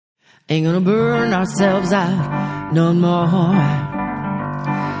Ain't gonna burn ourselves out no more.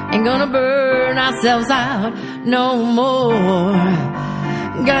 Ain't gonna burn ourselves out no more.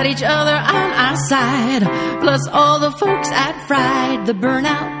 Got each other on our side, plus all the folks at Fried, the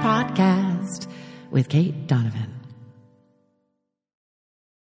Burnout Podcast with Kate Donovan.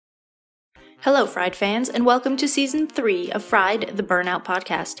 Hello, Fried fans, and welcome to Season 3 of Fried, the Burnout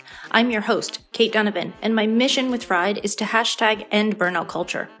Podcast. I'm your host, Kate Donovan, and my mission with Fried is to hashtag end burnout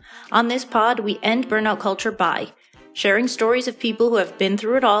culture. On this pod, we end burnout culture by sharing stories of people who have been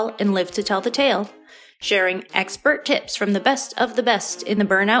through it all and lived to tell the tale, sharing expert tips from the best of the best in the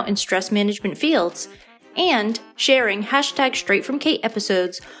burnout and stress management fields, and sharing hashtag Straight From Kate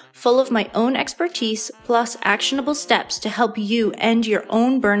episodes full of my own expertise plus actionable steps to help you end your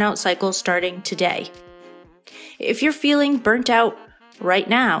own burnout cycle starting today. If you're feeling burnt out right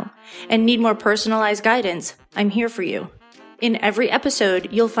now and need more personalized guidance, I'm here for you. In every episode,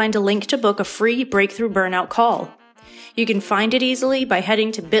 you'll find a link to book a free breakthrough burnout call. You can find it easily by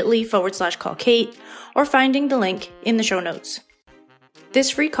heading to bit.ly/callkate or finding the link in the show notes.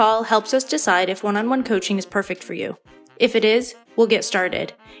 This free call helps us decide if one-on-one coaching is perfect for you. If it is, we'll get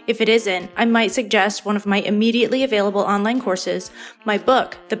started. If it isn't, I might suggest one of my immediately available online courses, my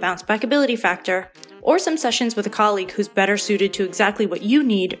book, The Bounce Back Ability Factor, or some sessions with a colleague who's better suited to exactly what you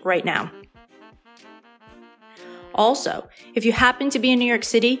need right now. Also, if you happen to be in New York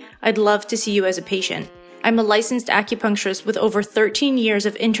City, I'd love to see you as a patient. I'm a licensed acupuncturist with over 13 years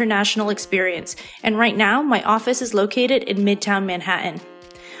of international experience, and right now my office is located in Midtown Manhattan.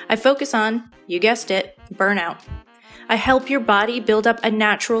 I focus on, you guessed it, burnout. I help your body build up a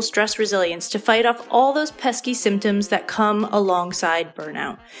natural stress resilience to fight off all those pesky symptoms that come alongside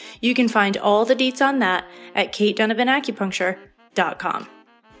burnout. You can find all the deets on that at katedonovanacupuncture.com.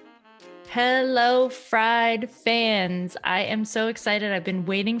 Hello, Fried fans. I am so excited. I've been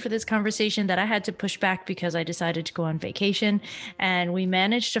waiting for this conversation that I had to push back because I decided to go on vacation, and we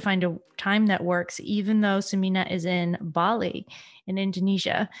managed to find a time that works, even though Sumeena is in Bali in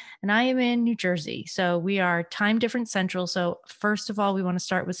Indonesia and I am in New Jersey. So we are time difference central. So first of all, we want to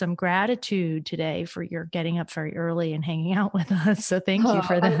start with some gratitude today for your getting up very early and hanging out with us. So thank you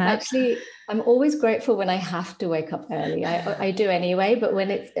for that. I'm always grateful when I have to wake up early. I do anyway, but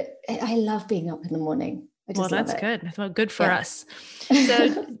when I love being up in the morning. Well, that's good. Well, good for us.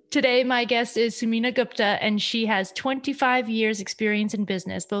 So today, my guest is Sumeena Gupta, and she has 25 years experience in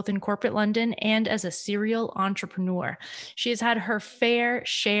business, both in corporate London and as a serial entrepreneur. She has had her fair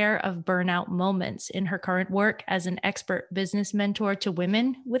share of burnout moments in her current work as an expert business mentor to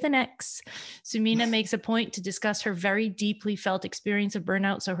women with an X. Sumeena makes a point to discuss her very deeply felt experience of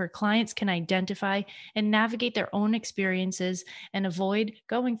burnout so her clients can identify and navigate their own experiences and avoid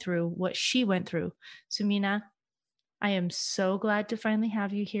going through what she went through. Sumeena, I am so glad to finally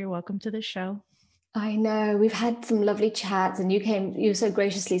have you here. Welcome to the show. I know we've had some lovely chats, and you so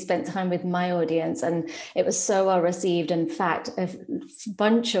graciously spent time with my audience, and it was so well received. In fact, a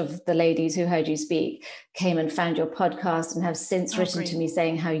bunch of the ladies who heard you speak came and found your podcast and have since written to me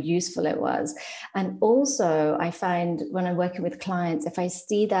saying how useful it was. And also I find when I'm working with clients, if I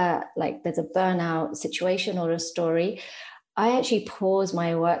see that like there's a burnout situation or a story, I actually pause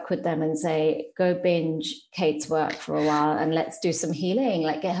my work with them and say, go binge Kate's work for a while and let's do some healing,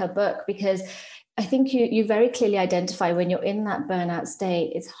 like get her book, because I think you very clearly identify when you're in that burnout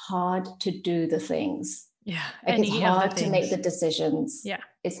state, it's hard to do the things. Yeah. Like it's hard to make the decisions. Yeah.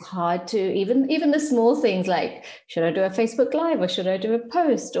 It's hard to even the small things like, should I do a Facebook Live or should I do a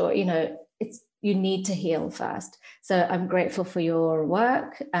post? Or, you need to heal first. So I'm grateful for your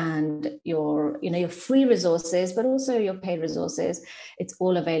work and your free resources, but also your paid resources. It's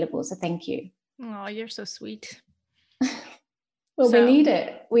all available. So thank you. Oh, you're so sweet. Well, we need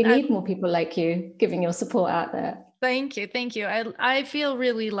it. We need more people like you giving your support out there. Thank you. Thank you. I feel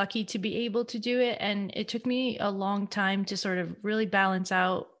really lucky to be able to do it. And it took me a long time to sort of really balance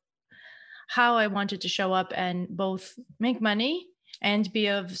out how I wanted to show up and both make money and be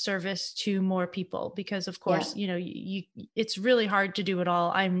of service to more people, because of course, it's really hard to do it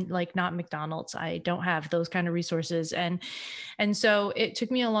all. I'm like not McDonald's. I don't have those kind of resources. And so it took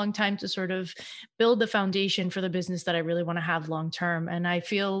me a long time to sort of build the foundation for the business that I really want to have long-term. And I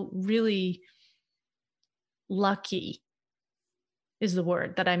feel really lucky is the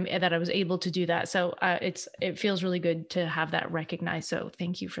word that I was able to do that. So it feels really good to have that recognized. So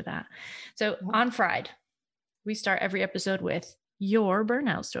thank you for that. So on Fried, we start every episode with your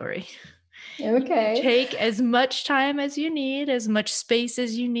burnout story. Okay. Take as much time as you need, as much space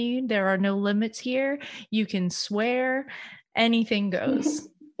as you need. There are no limits here. You can swear, anything goes.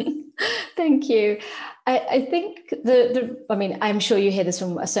 Thank you. I think I mean, I'm sure you hear this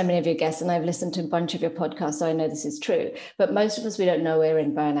from so many of your guests, and I've listened to a bunch of your podcasts, so I know this is true. But most of us, we don't know we're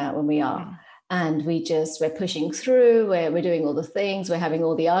in burnout when we are. And we're pushing through, we're doing all the things, we're having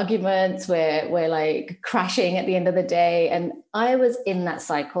all the arguments, we're like crashing at the end of the day. And I was in that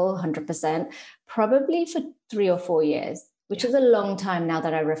cycle 100%, probably for 3 or 4 years, which is a long time now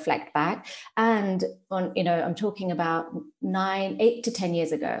that I reflect back. And I'm talking about 8 to 10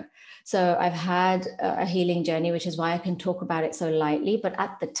 years ago. So I've had a healing journey, which is why I can talk about it so lightly. But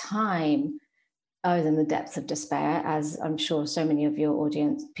at the time, I was in the depths of despair, as I'm sure so many of your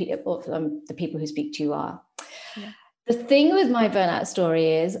audience, the people who speak to you are. Yeah. The thing with my burnout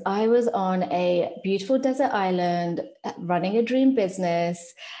story is I was on a beautiful desert island, running a dream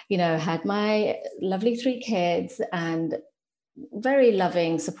business, had my lovely 3 kids and very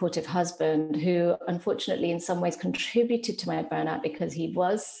loving, supportive husband who unfortunately in some ways contributed to my burnout because he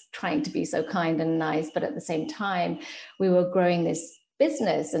was trying to be so kind and nice. But at the same time, we were growing this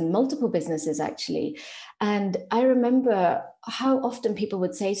business and multiple businesses actually. And I remember how often people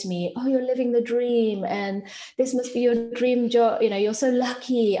would say to me, "Oh, you're living the dream and this must be your dream job. You're so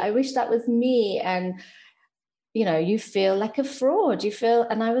lucky. I wish that was me." And you feel like a fraud.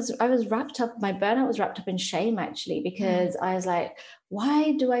 And I was wrapped up, my burnout was wrapped up in shame actually, because I was like,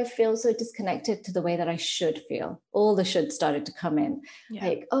 why do I feel so disconnected to the way that I should feel? All the should started to come in.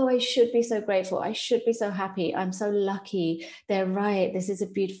 Like, oh, I should be so grateful. I should be so happy. I'm so lucky. They're right. This is a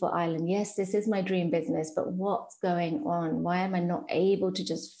beautiful island. Yes, this is my dream business, but what's going on? Why am I not able to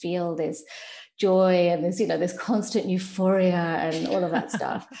just feel this joy and this, this constant euphoria and all of that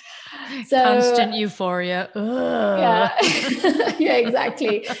stuff? So, constant euphoria. Yeah, yeah,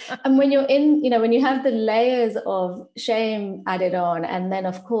 exactly. And when you're when you have the layers of shame added on, and then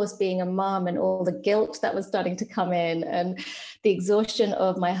of course being a mom and all the guilt that was starting to come in, and the exhaustion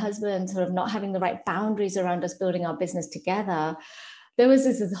of my husband sort of not having the right boundaries around us building our business together, there was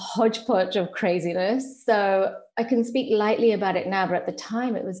this hodgepodge of craziness. So I can speak lightly about it now, but at the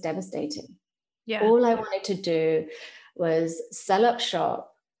time it was devastating. Yeah. All I wanted to do was sell up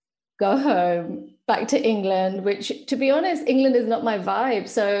shop, go home, back to England, which, to be honest, England is not my vibe.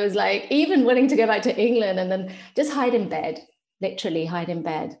 So it was like even wanting to go back to England and then just hide in bed, literally hide in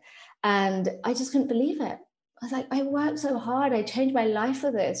bed. And I just couldn't believe it. I was like, I worked so hard. I changed my life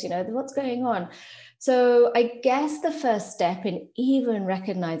for this, what's going on? So I guess the first step in even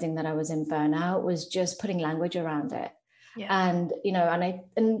recognizing that I was in burnout was just putting language around it. Yeah. And,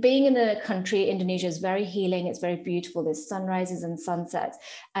 and being in a country, Indonesia is very healing. It's very beautiful. There's sunrises and sunsets,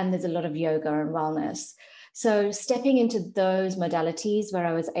 and there's a lot of yoga and wellness. So stepping into those modalities where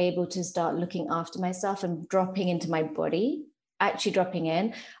I was able to start looking after myself and dropping into my body, actually dropping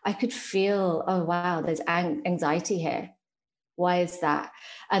in, I could feel, oh, wow, there's anxiety here. Why is that?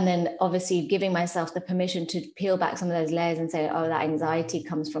 And then obviously giving myself the permission to peel back some of those layers and say, oh, that anxiety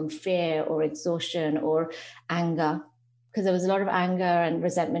comes from fear or exhaustion or anger. Because there was a lot of anger and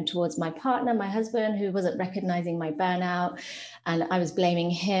resentment towards my partner, my husband, who wasn't recognizing my burnout. And I was blaming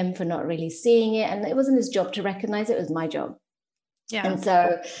him for not really seeing it. And it wasn't his job to recognize it. It was my job. Yeah. And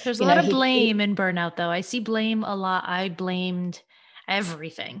so there's a lot of blame in burnout, though. I see blame a lot. I blamed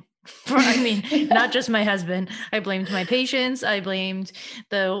everything. I mean, not just my husband. I blamed my patients. I blamed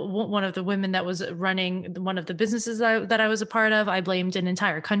one of the women that was running one of the businesses that I was a part of. I blamed an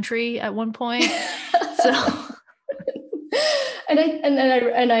entire country at one point. So... And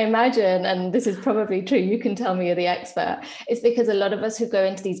I imagine, and this is probably true, you can tell me you're the expert, it's because a lot of us who go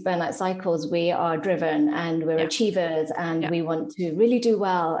into these burnout cycles, we are driven and we're achievers and we want to really do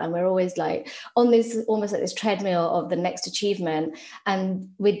well. And we're always like on this, almost like this treadmill of the next achievement. And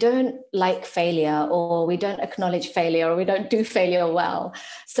we don't like failure, or we don't acknowledge failure, or we don't do failure well.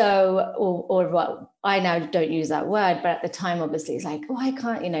 So, or what, I now don't use that word, but at the time, obviously, it's like, oh, I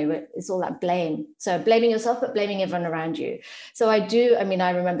can't, it's all that blame. So blaming yourself, but blaming everyone around you. So I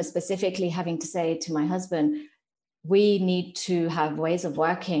remember specifically having to say to my husband, we need to have ways of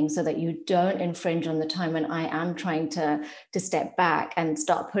working so that you don't infringe on the time when I am trying to step back and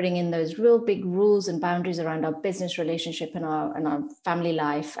start putting in those real big rules and boundaries around our business relationship and our family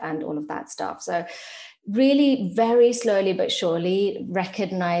life and all of that stuff. So really very slowly but surely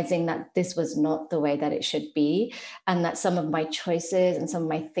recognizing that this was not the way that it should be, and that some of my choices and some of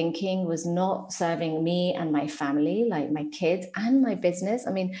my thinking was not serving me and my family, like my kids and my business.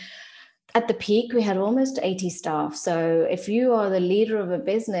 I mean, at the peak, we had almost 80 staff. So if you are the leader of a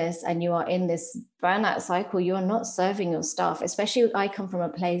business and you are in this burnout cycle, you are not serving your staff. Especially, I come from a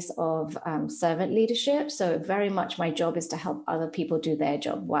place of servant leadership. So very much my job is to help other people do their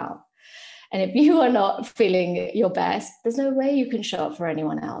job well. And if you are not feeling your best, there's no way you can show up for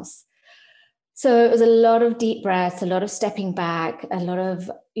anyone else. So it was a lot of deep breaths, a lot of stepping back, a lot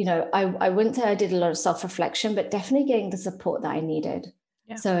of, I wouldn't say I did a lot of self-reflection, but definitely getting the support that I needed.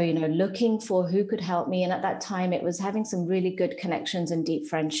 Yeah. So, looking for who could help me. And at that time, it was having some really good connections and deep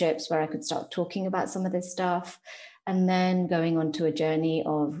friendships where I could start talking about some of this stuff. And then going on to a journey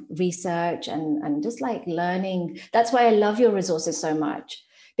of research and just like learning. That's why I love your resources so much,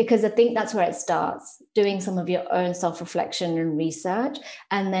 because I think that's where it starts, doing some of your own self-reflection and research,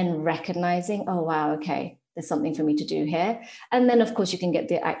 and then recognizing, oh, wow, okay, there's something for me to do here. And then, of course, you can get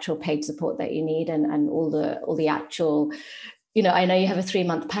the actual paid support that you need and all the actual, I know you have a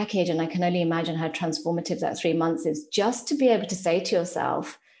 3-month package, and I can only imagine how transformative that 3 months is, just to be able to say to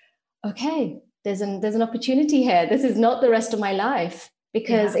yourself, okay, there's an opportunity here. This is not the rest of my life,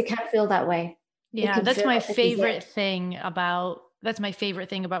 because it can feel that way. Yeah, that's my favorite thing about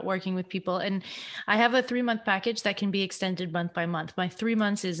working with people. And I have a 3-month package that can be extended month by month. My 3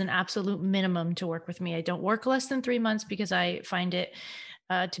 months is an absolute minimum to work with me. I don't work less than 3 months because I find it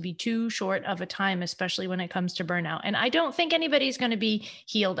to be too short of a time, especially when it comes to burnout. And I don't think anybody's going to be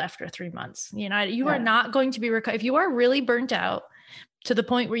healed after 3 months. You are not going to be if you are really burnt out to the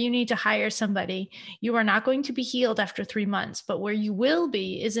point where you need to hire somebody, you are not going to be healed after 3 months. But where you will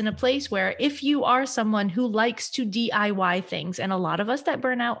be is in a place where, if you are someone who likes to DIY things, and a lot of us that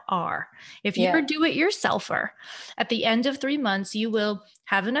burn out are, if you're a do-it-yourselfer, at the end of 3 months, you will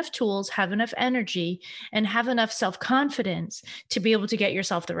have enough tools, have enough energy, and have enough self-confidence to be able to get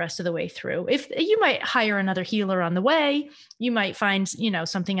yourself the rest of the way through. If you might hire another healer on the way, you might find,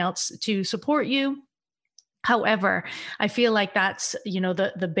 something else to support you. However, I feel like that's,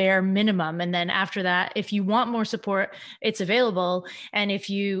 the bare minimum. And then after that, if you want more support, it's available. And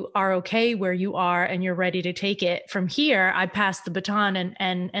if you are okay where you are and you're ready to take it from here, I pass the baton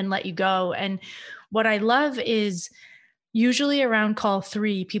and let you go. And what I love is, usually around call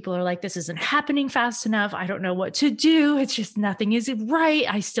 3, people are like, this isn't happening fast enough. I don't know what to do. It's just nothing is right.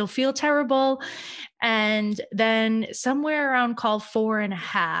 I still feel terrible. And then somewhere around call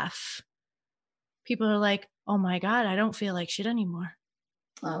 4.5, people are like, oh my God, I don't feel like shit anymore.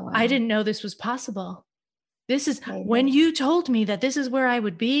 Oh, wow. I didn't know this was possible. This is when you told me that this is where I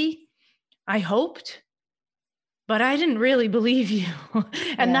would be, I hoped, but I didn't really believe you.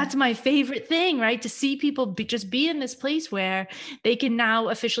 And that's my favorite thing, right? To see people just be in this place where they can now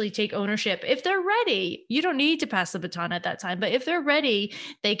officially take ownership. If they're ready, you don't need to pass the baton at that time, but if they're ready,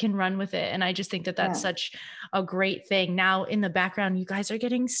 they can run with it. And I just think that that's such a great thing. Now, in the background, you guys are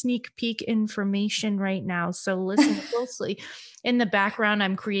getting sneak peek information right now, so listen closely. In the background,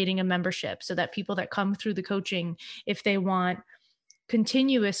 I'm creating a membership so that people that come through the coaching, if they want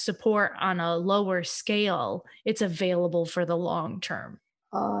continuous support on a lower scale, it's available for the long term.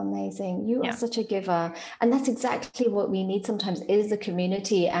 Oh, amazing. You are such a giver. And that's exactly what we need sometimes, is the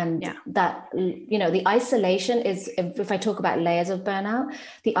community. And that, the isolation is, if I talk about layers of burnout,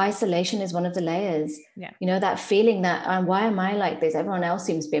 the isolation is one of the layers. Yeah. That feeling that, why am I like this? Everyone else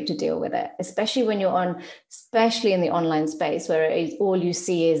seems to be able to deal with it, especially when especially in the online space, where all you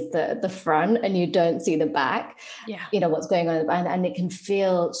see is the front and you don't see the back. Yeah. What's going on. And it can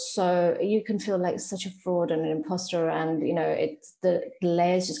feel you can feel like such a fraud and an imposter. And, it's the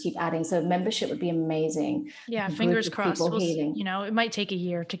layers just keep adding. So membership would be amazing. Yeah, fingers crossed. It might take a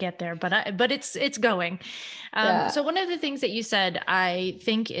year to get there, but it's going. So one of the things that you said, I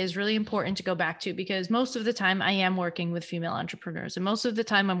think is really important to go back to, because most of the time I am working with female entrepreneurs, and most of the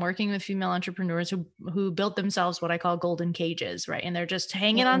time I'm working with female entrepreneurs who built themselves what I call golden cages, right? And they're just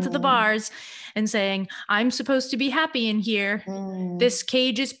hanging onto the bars and saying, I'm supposed to be happy in here. This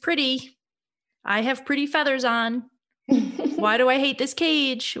cage is pretty. I have pretty feathers on. Why do I hate this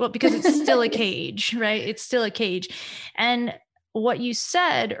cage? Well, because it's still a cage, right? It's still a cage. And what you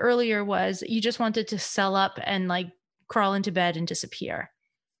said earlier was you just wanted to sell up and like crawl into bed and disappear.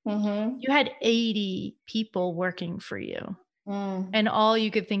 Mm-hmm. You had 80 people working for you. And all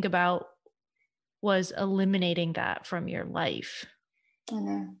you could think about was eliminating that from your life. I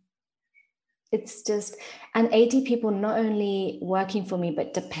know. It's just, and 80 people not only working for me,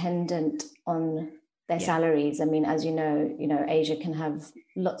 but dependent on their salaries. I mean, as you know, Asia can have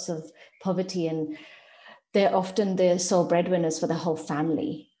lots of poverty, and they're often the sole breadwinners for the whole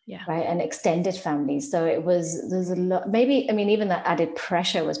family, right? And extended families. So there's a lot, maybe, I mean, even that added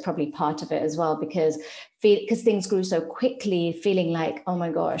pressure was probably part of it as well, because things grew so quickly, feeling like, oh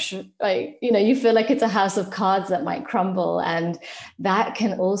my gosh, you feel like it's a house of cards that might crumble. And that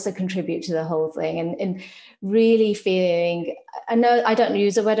can also contribute to the whole thing. And really feeling, I know I don't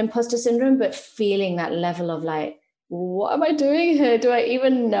use the word imposter syndrome, but feeling that level of like, what am I doing here? Do I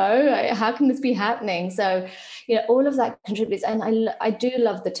even know? How can this be happening? So, all of that contributes. And I do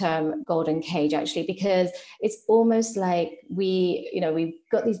love the term golden cage, actually, because it's almost like we've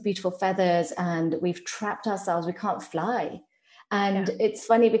got these beautiful feathers and we've trapped ourselves. We can't fly. And it's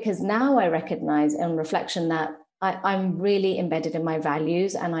funny because now I recognize on reflection that I'm really embedded in my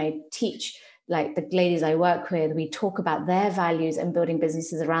values, and I teach, like the ladies I work with, we talk about their values and building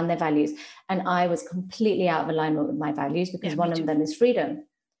businesses around their values. And I was completely out of alignment with my values because one of them is freedom.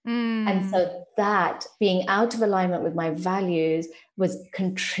 And so that being out of alignment with my values was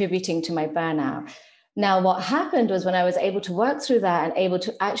contributing to my burnout. Now, what happened was when I was able to work through that and able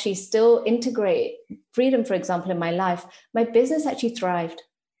to actually still integrate freedom, for example, in my life, my business actually thrived.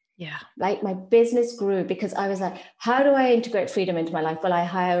 Yeah. Like my business grew because I was like, how do I integrate freedom into my life? Well, I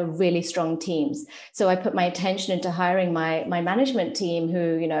hire really strong teams. So I put my attention into hiring my management team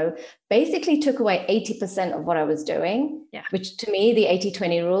who, basically took away 80% of what I was doing, which to me, the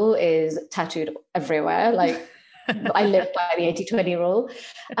 80-20 rule is tattooed everywhere. Like I live by the 80-20 rule,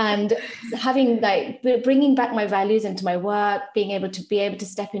 and having bringing back my values into my work, being able to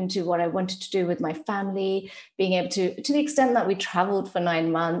step into what I wanted to do with my family, being able to the extent that we traveled for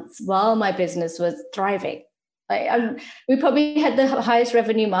 9 months while my business was thriving. We probably had the highest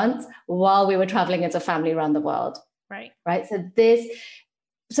revenue months while we were traveling as a family around the world. Right.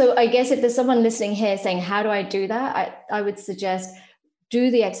 So I guess if there's someone listening here saying, how do I do that? I would suggest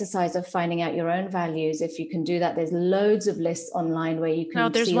do the exercise of finding out your own values. If you can do that, there's loads of lists online where you can. No,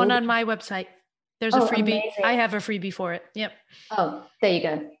 there's one on my website. There's a freebie. Amazing. I have a freebie for it. Yep. Oh, there you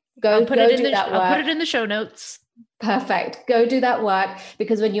go. I'll put it in the show notes. Perfect. Go do that work,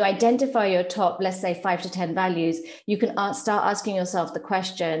 because when you identify your top, let's say 5 to 10 values, you can start asking yourself the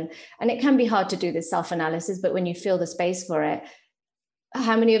question, and it can be hard to do this self-analysis, but when you feel the space for it,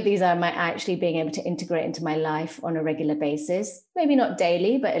 how many of these am I actually being able to integrate into my life on a regular basis? Maybe not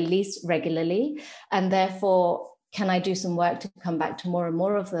daily, but at least regularly. And therefore, can I do some work to come back to more and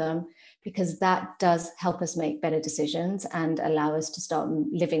more of them? Because that does help us make better decisions and allow us to start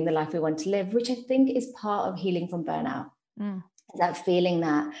living the life we want to live, which I think is part of healing from burnout. That feeling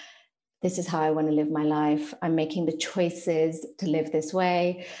that this is how I want to live my life. I'm making the choices to live this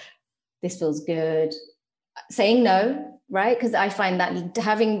way. This feels good. Saying no, right? Because I find that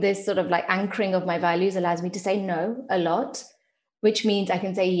having this sort of like anchoring of my values allows me to say no a lot, which means I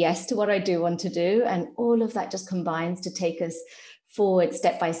can say yes to what I do want to do. And all of that just combines to take us forward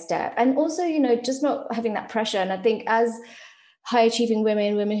step by step. And also, just not having that pressure. And I think as high achieving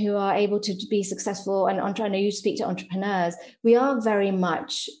women who are able to be successful, and I know you speak to entrepreneurs, we are very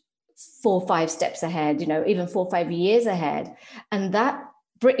much 4 or 5 steps ahead, even 4 or 5 years ahead. And that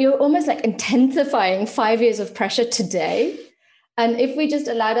you're almost like intensifying 5 years of pressure today. And if we just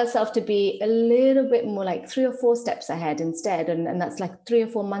allowed ourselves to be a little bit more like 3 or 4 steps ahead instead, and that's like 3 or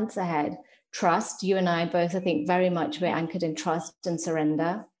 4 months ahead. Trust, you and I both, I think very much we're anchored in trust and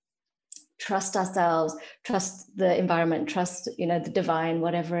surrender. Trust ourselves, trust the environment, trust, the divine,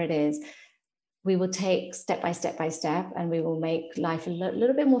 whatever it is. We will take step by step by step, and we will make life a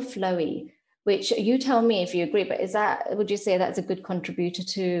little bit more flowy. Which you tell me if you agree, but would you say that's a good contributor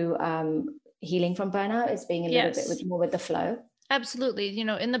to healing from burnout, is being a little bit more with the flow? Absolutely.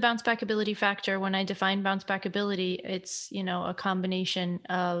 In the bounce back ability factor, when I define bounce back ability, it's, a combination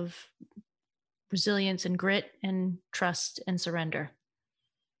of resilience and grit and trust and surrender.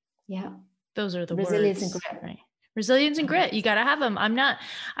 Yeah. Those are the resilience words. And grit. Right. Resilience and grit. You got to have them. I'm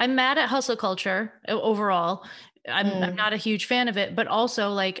mad at hustle culture overall. I'm not a huge fan of it, but also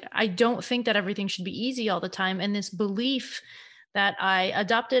like, I don't think that everything should be easy all the time. And this belief that I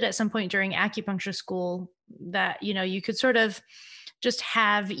adopted at some point during acupuncture school that, you could sort of just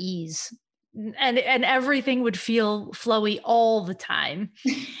have ease and everything would feel flowy all the time.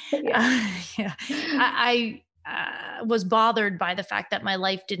 I was bothered by the fact that my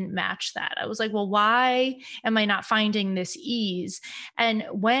life didn't match that. I was like, well, why am I not finding this ease? And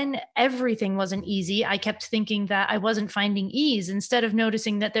when everything wasn't easy, I kept thinking that I wasn't finding ease instead of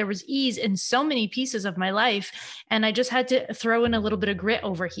noticing that there was ease in so many pieces of my life. And I just had to throw in a little bit of grit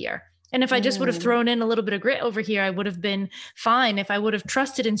over here. And if I just would have thrown in a little bit of grit over here, I would have been fine if I would have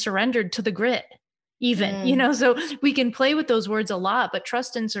trusted and surrendered to the grit even, so we can play with those words a lot, but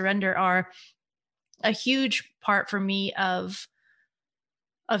trust and surrender are a huge part for me of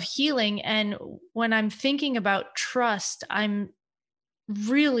healing. And when I'm thinking about trust, I'm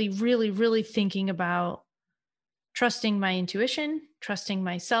really, really, really thinking about trusting my intuition, trusting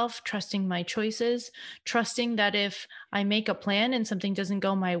myself, trusting my choices, trusting that if I make a plan and something doesn't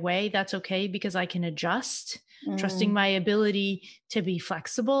go my way, that's okay because I can adjust, trusting my ability to be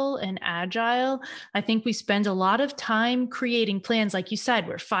flexible and agile. I think we spend a lot of time creating plans. Like you said,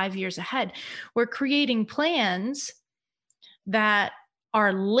 we're 5 years ahead. We're creating plans that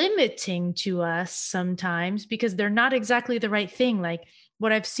are limiting to us sometimes because they're not exactly the right thing. Like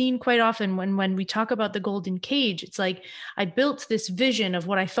what I've seen quite often when we talk about the golden cage, it's like I built this vision of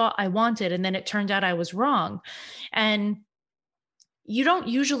what I thought I wanted, and then it turned out I was wrong. And you don't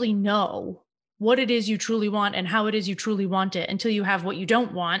usually know what it is you truly want and how it is you truly want it until you have what you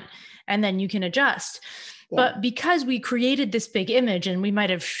don't want, and then you can adjust. Yeah. But because we created this big image and we might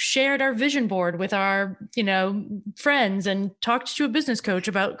have shared our vision board with our, friends and talked to a business coach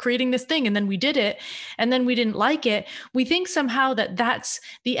about creating this thing, and then we did it and then we didn't like it, we think somehow that that's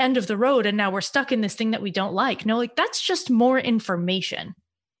the end of the road and now we're stuck in this thing that we don't like. No, like that's just more information.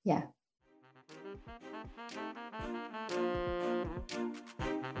 Yeah.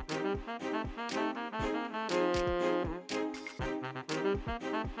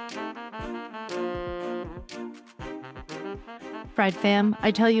 Fried fam,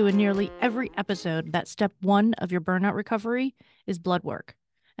 I tell you in nearly every episode that step one of your burnout recovery is blood work.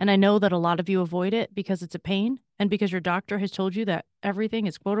 And I know that a lot of you avoid it because it's a pain and because your doctor has told you that everything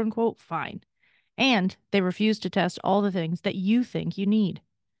is quote unquote fine. And they refuse to test all the things that you think you need.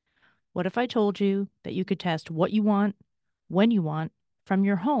 What if I told you that you could test what you want, when you want, from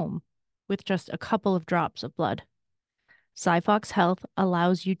your home with just a couple of drops of blood? Cyfox Health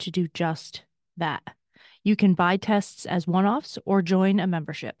allows you to do just that. You can buy tests as one-offs or join a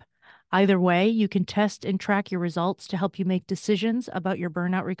membership. Either way, you can test and track your results to help you make decisions about your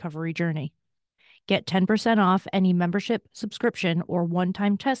burnout recovery journey. Get 10% off any membership, subscription, or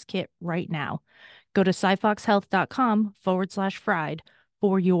one-time test kit right now. Go to cyfoxhealth.com/fried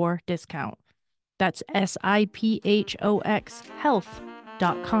for your discount. That's SIPHOX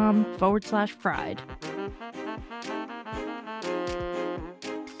health.com/fried.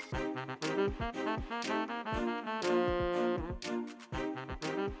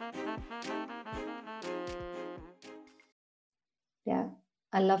 Yeah,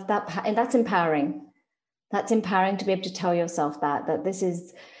 I love that. And that's empowering. That's empowering to be able to tell yourself that this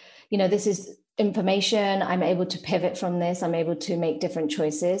is, this is information. I'm able to pivot from this. I'm able to make different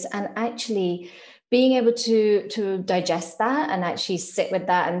choices, and actually being able to digest that and actually sit with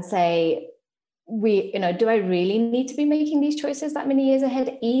that and say, do I really need to be making these choices that many years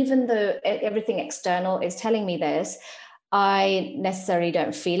ahead? Even though everything external is telling me this, I necessarily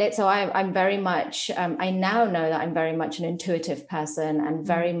don't feel it. So I'm very much, I now know that I'm very much an intuitive person and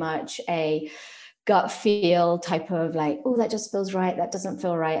very much a gut feel type of like, oh, that just feels right. That doesn't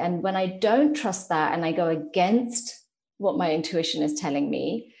feel right. And when I don't trust that and I go against what my intuition is telling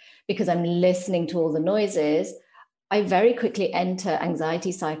me, because I'm listening to all the noises, I very quickly enter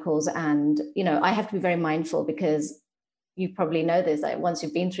anxiety cycles. And, I have to be very mindful because you probably know this, like once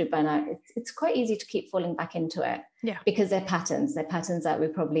you've been through burnout, it's quite easy to keep falling back into it. Yeah. Because they're patterns that we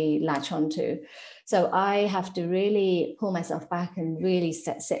probably latch onto. So I have to really pull myself back and really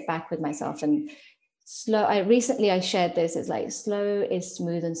sit back with myself and slow. I shared this, it's like slow is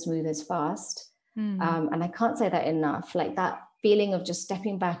smooth and smooth is fast. And I can't say that enough. Like that feeling of just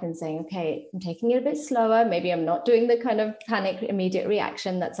stepping back and saying, okay, I'm taking it a bit slower. Maybe I'm not doing the kind of panic immediate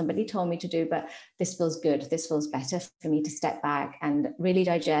reaction that somebody told me to do, but this feels good. This feels better for me to step back and really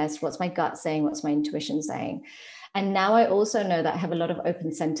digest what's my gut saying, what's my intuition saying. And now I also know that I have a lot of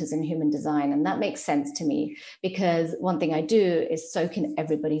open centers in human design. And that makes sense to me because one thing I do is soak in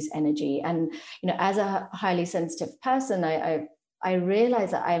everybody's energy. And, as a highly sensitive person, I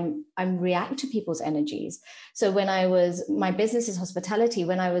realize that I'm react to people's energies. So my business is hospitality,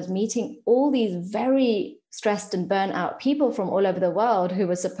 when I was meeting all these very stressed and burnt out people from all over the world who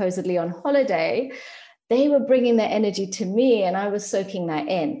were supposedly on holiday, they were bringing their energy to me and I was soaking that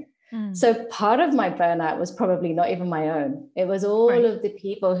in. So part of my burnout was probably not even my own. It was all of the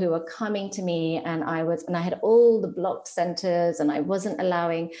people who were coming to me and I had all the blocked centers and I wasn't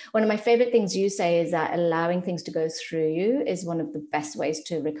allowing. One of my favorite things you say is that allowing things to go through you is one of the best ways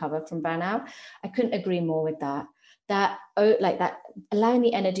to recover from burnout. I couldn't agree more with that. That allowing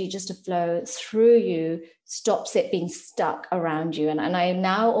the energy just to flow through you stops it being stuck around you. And I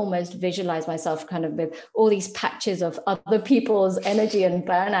now almost visualize myself kind of with all these patches of other people's energy and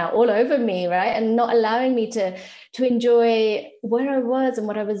burnout all over me, right? And not allowing me to enjoy where I was and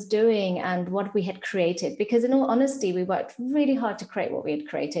what I was doing and what we had created. Because in all honesty, we worked really hard to create what we had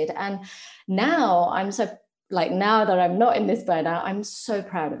created. And now now that I'm not in this burnout, I'm so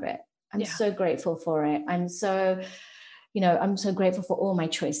proud of it. I'm so grateful for it. I'm so grateful for all my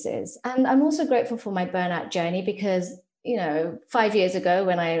choices. And I'm also grateful for my burnout journey because, 5 years ago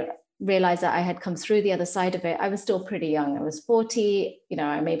when I realized that I had come through the other side of it, I was still pretty young. I was 40,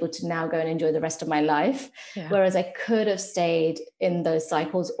 I'm able to now go and enjoy the rest of my life. Yeah. Whereas I could have stayed in those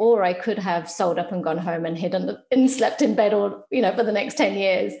cycles, or I could have sold up and gone home and hidden and slept in bed for the next 10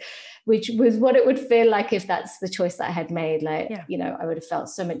 years, which was what it would feel like if that's the choice that I had made. I would have felt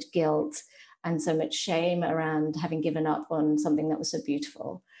so much guilt and so much shame around having given up on something that was so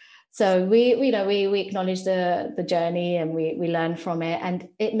beautiful. So we acknowledge the journey and we learn from it. And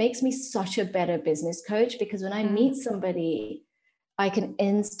it makes me such a better business coach because when I meet somebody, I can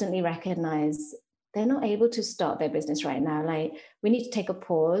instantly recognize they're not able to start their business right now. Like, we need to take a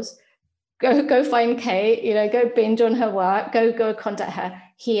pause, go find Kate, go binge on her work, go contact her,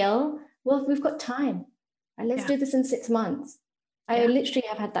 heal. Well, we've got time. And let's do this in 6 months. I literally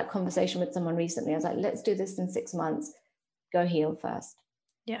have had that conversation with someone recently. I was like, let's do this in 6 months. Go heal first.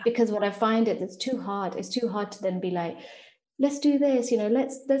 Yeah. Because what I find it's too hard. It's too hard to then be like, let's do this,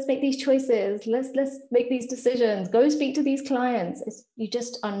 let's make these choices. Let's make these decisions. Go speak to these clients. You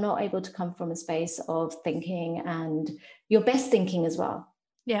just are not able to come from a space of thinking and your best thinking as well.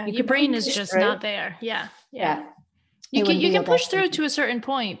 Yeah. Your brain is just not there. Yeah. You can push through to a certain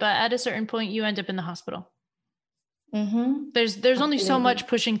point, but at a certain point you end up in the hospital. Mm-hmm. There's only so much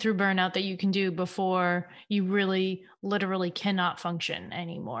pushing through burnout that you can do before you really literally cannot function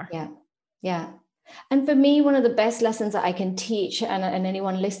anymore. Yeah. And for me, one of the best lessons that I can teach, and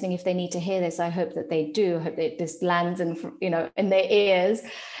anyone listening, if they need to hear this, I hope that they do. I hope that this lands in their ears,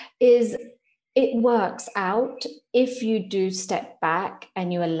 is it works out if you do step back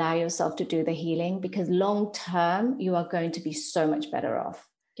and you allow yourself to do the healing, because long term you are going to be so much better off.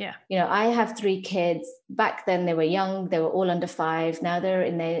 Yeah. I have 3 kids. Back then they were young. They were all under 5. Now they're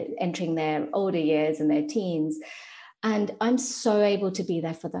entering their older years and their teens. And I'm so able to be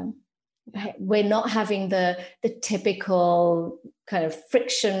there for them. We're not having the typical kind of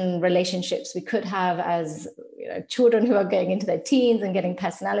friction relationships we could have as children who are going into their teens and getting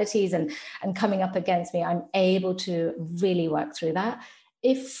personalities and coming up against me. I'm able to really work through that.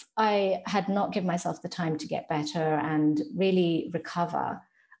 If I had not given myself the time to get better and really recover,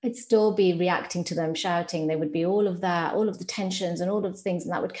 I'd still be reacting to them, shouting. There would be all of that, all of the tensions and all of the things,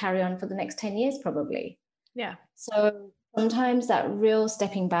 and that would carry on for the next 10 years probably. Yeah. So sometimes that real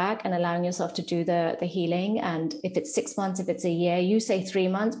stepping back and allowing yourself to do the healing. And if it's 6 months, if it's a year, you say 3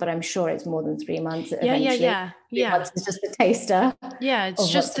 months, but I'm sure it's more than 3 months. Yeah. 3 months is just a taster. Yeah, it's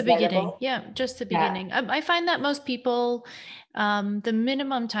just the beginning. Yeah, just the beginning. Yeah. I find that most people, the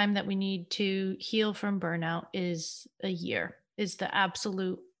minimum time that we need to heal from burnout is a year, is the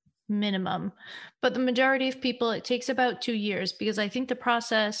absolute minimum. But the majority of people, it takes about 2 years, because I think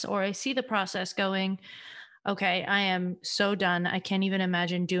I see the process going, okay, I am so done. I can't even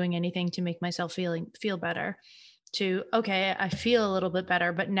imagine doing anything to make myself feel better. To, okay, I feel a little bit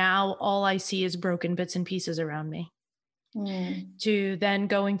better, but now all I see is broken bits and pieces around me. To then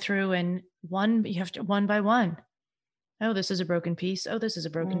going through and you have to one by one. Oh, this is a broken piece. Oh, this is a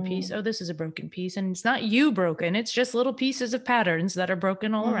broken piece. Oh, this is a broken piece. And it's not you broken. It's just little pieces of patterns that are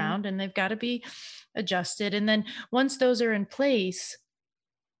broken all around, and they've got to be adjusted. And then once those are in place,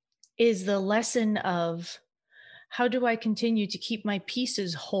 is the lesson of, how do I continue to keep my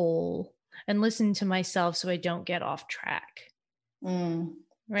pieces whole and listen to myself so I don't get off track?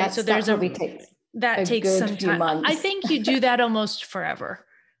 Right. So that takes some time. I think you do that almost forever.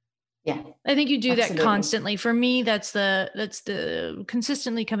 Yeah. I think you do that constantly. For me, that's the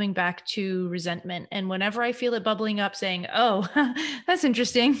consistently coming back to resentment. And whenever I feel it bubbling up saying, oh, that's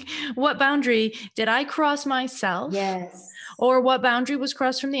interesting. What boundary did I cross myself? Yes. Or what boundary was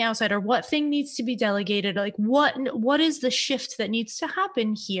crossed from the outside, or what thing needs to be delegated? Like what is the shift that needs to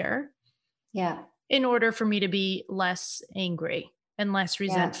happen here? Yeah. In order for me to be less angry and less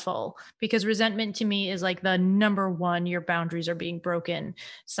resentful, because resentment to me is like the number one, your boundaries are being broken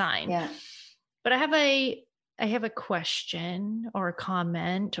sign. Yeah. But I have a question or a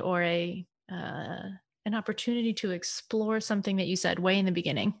comment or an opportunity to explore something that you said way in the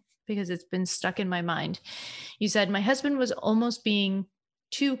beginning, because it's been stuck in my mind. You said, my husband was almost being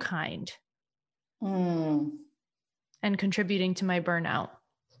too kind and contributing to my burnout.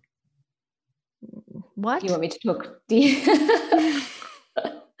 What? You want me to talk?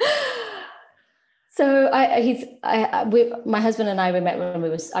 So my husband and I, we met when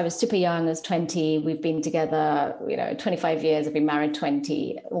I was super young. I was 20. We've been together, 25 years. I've been married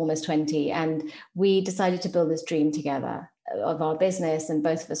almost 20. And we decided to build this dream together. of our business, and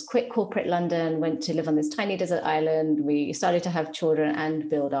both of us quit corporate London, went to live on this tiny desert island. We started to have children and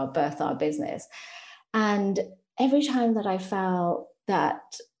birth our business. And every time that I felt that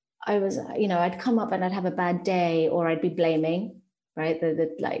I was, I'd come up and I'd have a bad day, or I'd be blaming, right?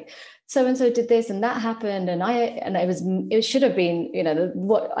 The like, so-and-so did this and that happened. And it should have been,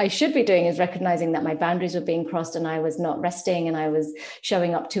 what I should be doing is recognizing that my boundaries were being crossed and I was not resting and I was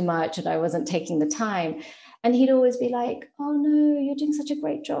showing up too much and I wasn't taking the time. And he'd always be like, oh no, you're doing such a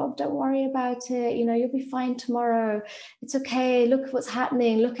great job. Don't worry about it. You'll be fine tomorrow. It's okay. Look what's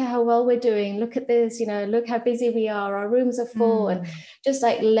happening. Look at how well we're doing. Look at this, look how busy we are. Our rooms are full. And just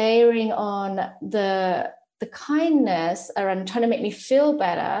like layering on the kindness around trying to make me feel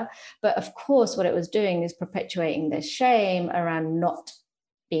better. But of course, what it was doing is perpetuating this shame around not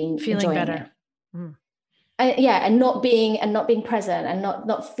feeling better. And not being present and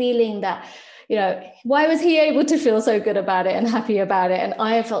not feeling that, why was he able to feel so good about it and happy about it? And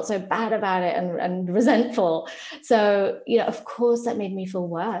I felt so bad about it and resentful. So, of course that made me feel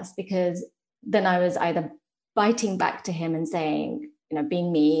worse, because then I was either biting back to him and saying,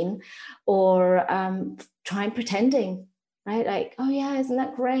 being mean, or pretending, right? Like, oh yeah, isn't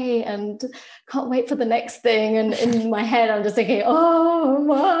that great? And can't wait for the next thing. And in my head, I'm just thinking, oh,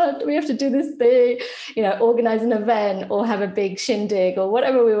 what? We have to do this thing, organize an event or have a big shindig or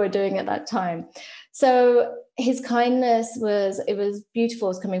whatever we were doing at that time. So his kindness was beautiful. It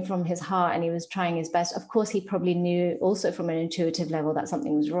was coming from his heart and he was trying his best. Of course, he probably knew also from an intuitive level that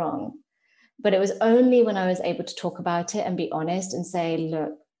something was wrong. But it was only when I was able to talk about it and be honest and say,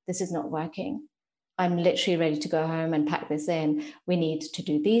 look, this is not working. I'm literally ready to go home and pack this in. We need to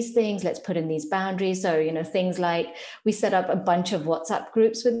do these things. Let's put in these boundaries. So, things like we set up a bunch of WhatsApp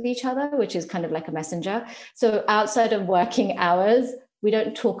groups with each other, which is kind of like a messenger. So outside of working hours, we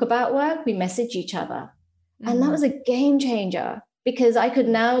don't talk about work, we message each other. And that was a game changer, because I could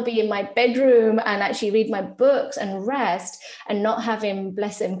now be in my bedroom and actually read my books and rest and not have him,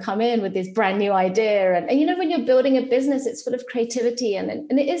 bless him, come in with this brand new idea. And when you're building a business, it's full of creativity and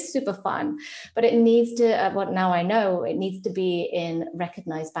it is super fun, but it needs to, what now I know, it needs to be in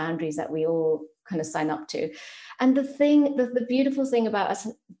recognized boundaries that we all kind of sign up to. And the beautiful thing about us,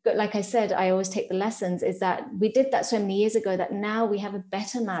 like I said, I always take the lessons, is that we did that so many years ago that now we have a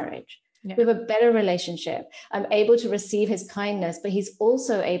better marriage. Yeah. We have a better relationship. I'm able to receive his kindness, but he's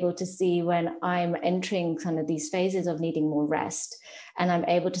also able to see when I'm entering kind of these phases of needing more rest. And I'm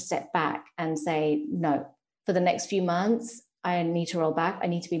able to step back and say, no, for the next few months, I need to roll back. I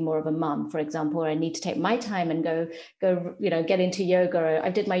need to be more of a mom, for example, or I need to take my time and go, get into yoga.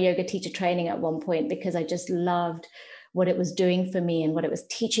 I did my yoga teacher training at one point because I just loved what it was doing for me and what it was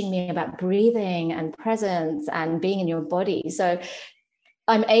teaching me about breathing and presence and being in your body. So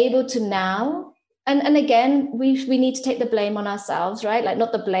I'm able to now, and again, we need to take the blame on ourselves, right? Like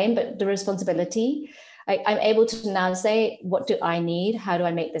not the blame, but the responsibility. I'm able to now say, what do I need? How do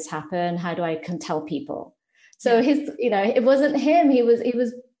I make this happen? How do I tell people? So it wasn't him. He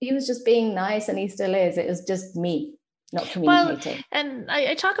was just being nice, and he still is. It was just me not communicating. Well, and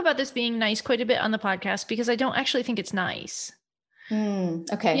I talk about this being nice quite a bit on the podcast because I don't actually think it's nice.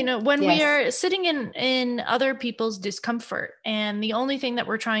 Okay. When we are sitting in other people's discomfort, and the only thing that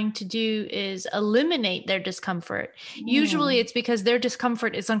we're trying to do is eliminate their discomfort, usually it's because their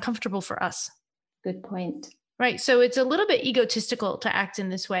discomfort is uncomfortable for us. Good point. Right. So it's a little bit egotistical to act in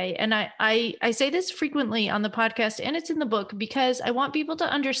this way. And I say this frequently on the podcast, and it's in the book, because I want people to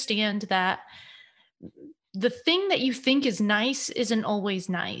understand that the thing that you think is nice isn't always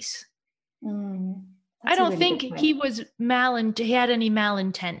nice. I don't think he had any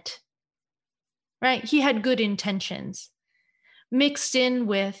malintent, right? He had good intentions mixed in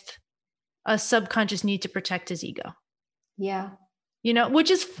with a subconscious need to protect his ego. Yeah. Which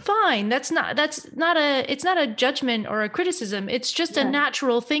is fine. It's not a judgment or a criticism. It's just a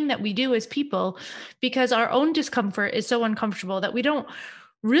natural thing that we do as people, because our own discomfort is so uncomfortable that we don't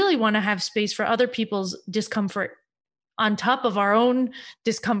really want to have space for other people's discomfort on top of our own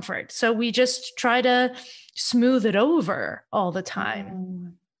discomfort. So we just try to smooth it over all the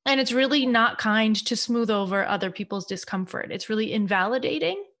time. And it's really not kind to smooth over other people's discomfort. It's really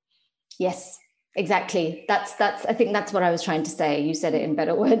invalidating. Yes, exactly. I think that's what I was trying to say. You said it in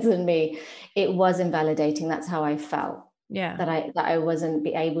better words than me. It was invalidating. That's how I felt. Yeah. That I wasn't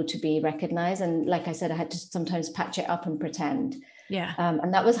able to be recognized. And like I said, I had to sometimes patch it up and pretend. Yeah.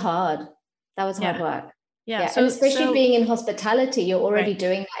 And that was hard. That was hard work. Yeah. So, and especially being in hospitality, you're already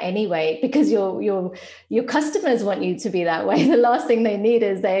doing that anyway, because your customers want you to be that way. The last thing they need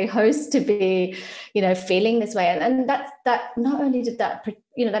is their host to be, feeling this way. And that not only did that,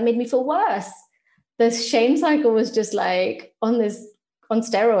 that made me feel worse. the shame cycle was just like on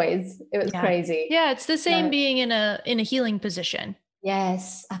steroids. It was Yeah. crazy. Yeah, it's the same being in a healing position.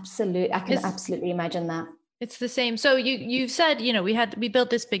 Yes, absolutely. I can absolutely imagine that. It's the same. So you've said, we built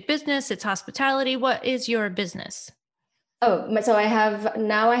this big business. It's hospitality. What is your business? Oh, so I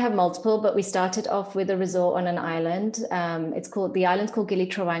have multiple, but we started off with a resort on an island. The island's called Gili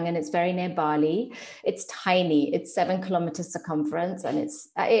Trawangan. It's very near Bali. It's tiny. It's 7 kilometers circumference, and it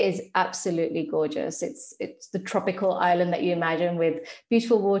is absolutely gorgeous. It's the tropical island that you imagine, with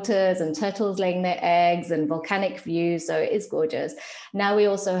beautiful waters and turtles laying their eggs and volcanic views. So it is gorgeous. Now we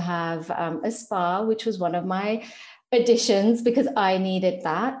also have a spa, which was one of my additions because I needed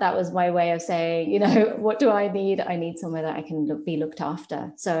that. That was my way of saying, what do I need? I need somewhere that I can be looked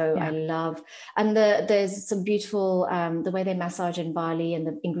after. So yeah. I love, and there's some beautiful, the way they massage in Bali and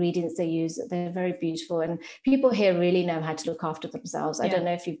the ingredients they use, they're very beautiful. And people here really know how to look after themselves. I don't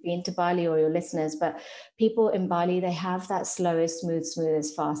know if you've been to Bali or your listeners, but people in Bali, they have that slowest,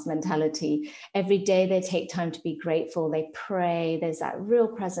 smoothest, fast mentality. Every day they take time to be grateful. They pray. There's that real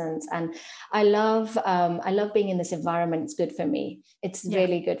presence. And I love being in this environment. It's good for me. It's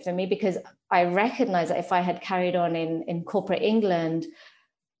really good for me because I recognize that if I had carried on in corporate England,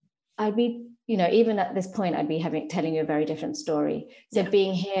 I'd be, even at this point, I'd be telling you a very different story. So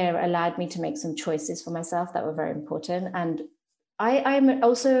being here allowed me to make some choices for myself that were very important. And I'm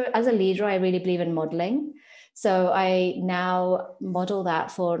also, as a leader, I really believe in modeling. So I now model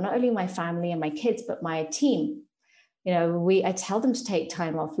that for not only my family and my kids, but my team. I tell them to take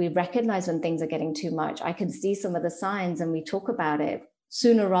time off. We recognize when things are getting too much. I can see some of the signs and we talk about it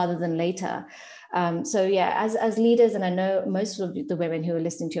sooner rather than later. As leaders, and I know most of the women who are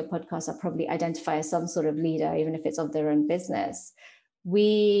listening to your podcast are probably identify as some sort of leader, even if it's of their own business.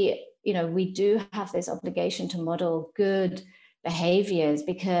 We do have this obligation to model good behaviors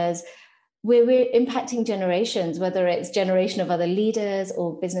because we're impacting generations, whether it's generation of other leaders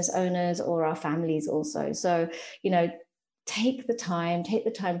or business owners or our families also. So, take the time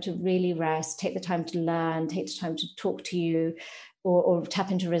to really rest, take the time to learn, take the time to talk to you or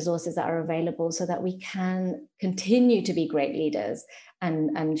tap into resources that are available so that we can continue to be great leaders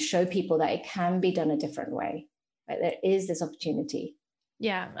and show people that it can be done a different way. Right? There is this opportunity.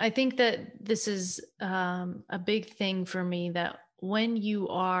 Yeah, I think that this is a big thing for me, that when you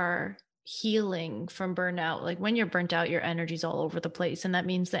are healing from burnout, like when you're burnt out, your energy's all over the place. And that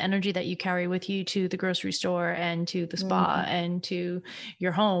means the energy that you carry with you to the grocery store and to the spa and to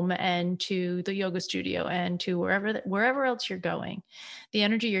your home and to the yoga studio and to wherever else you're going, the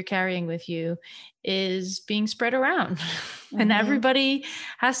energy you're carrying with you is being spread around and everybody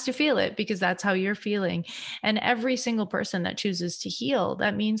has to feel it because that's how you're feeling. And every single person that chooses to heal,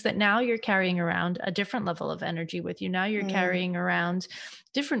 that means that now you're carrying around a different level of energy with you. Now you're carrying around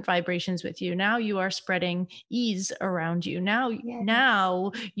different vibrations with you. Now you are spreading ease around you.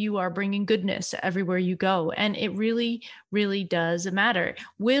 Now you are bringing goodness everywhere you go. And it really, really does matter.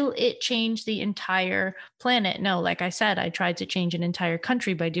 Will it change the entire planet? No, like I said, I tried to change an entire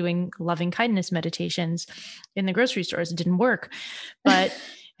country by doing loving kindness meditations in the grocery stores. It didn't work, but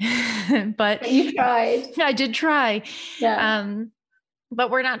you tried. I did try. Yeah. But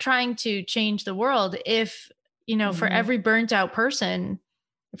we're not trying to change the world. If, for every burnt out person,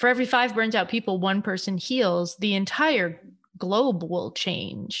 for every 5 burnt out people, 1 person heals, the entire globe will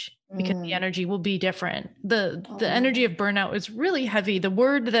change because the energy will be different. The energy of burnout is really heavy. The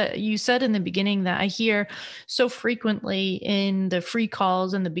word that you said in the beginning that I hear so frequently in the free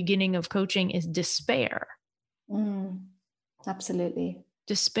calls in the beginning of coaching is despair. Absolutely.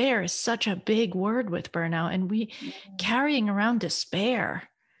 Despair is such a big word with burnout, and we carrying around despair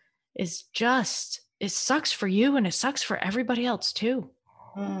is just, it sucks for you and it sucks for everybody else too.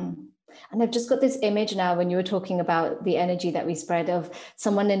 And I've just got this image now when you were talking about the energy that we spread of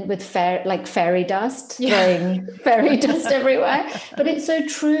someone with fairy dust, throwing fairy dust everywhere. But it's so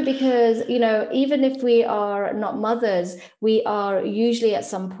true because, even if we are not mothers, we are usually at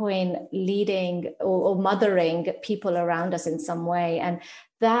some point leading or mothering people around us in some way. And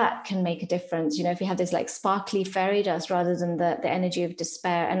that can make a difference, if you have this like sparkly fairy dust rather than the energy of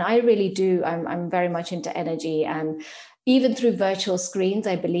despair. And I really do. I'm very much into energy, and even through virtual screens,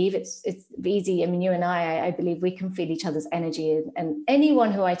 I believe it's easy. I mean, you and I believe we can feel each other's energy, and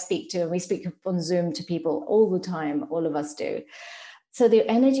anyone who I speak to, and we speak on Zoom to people all the time, all of us do. So the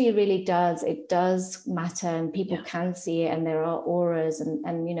energy really does matter, and people can see it, and there are auras, and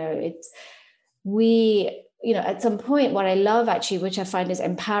at some point, what I love actually, which I find is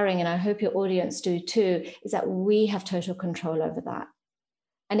empowering, and I hope your audience do too, is that we have total control over that.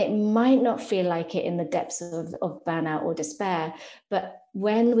 And it might not feel like it in the depths of burnout or despair, but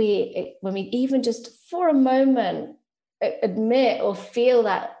when we even just for a moment admit or feel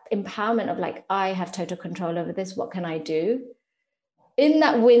that empowerment of like, I have total control over this, what can I do? In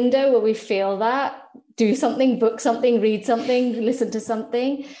that window where we feel that, do something, book something, read something, listen to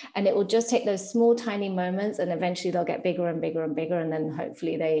something, and it will just take those small tiny moments, and eventually they'll get bigger and bigger and bigger, and then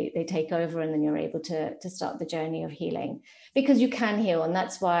hopefully they take over, and then you're able to start the journey of healing, because you can heal. And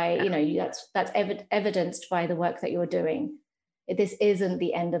that's why, you know, that's evidenced by the work that you're doing. This isn't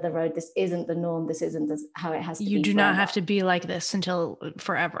the end of the road. This isn't the norm. This isn't how it has to be. You do not have to be like this until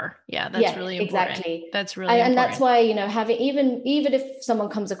forever. Yeah, that's really important. Exactly. That's really important. And that's why, you know, having even if someone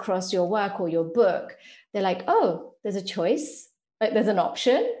comes across your work or your book, they're like, oh, there's a choice. Like, there's an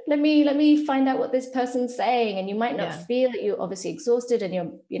option. Let me find out what this person's saying. And you might not feel it. You're obviously exhausted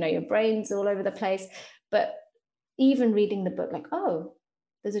and your brain's all over the place. But even reading the book, like, oh,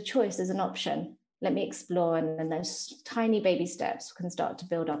 there's a choice. There's an option. Let me explore. And then those tiny baby steps can start to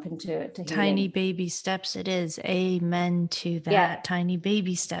build up into healing. Tiny baby steps. It is. Amen to that. Yeah. Tiny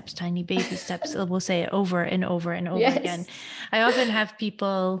baby steps, tiny baby steps. We'll say it over and over and over again. I often have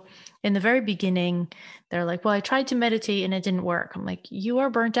people in the very beginning, they're like, well, I tried to meditate and it didn't work. I'm like, you are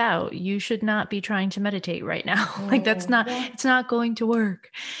burnt out. You should not be trying to meditate right now. Like, that's not, it's not going to work.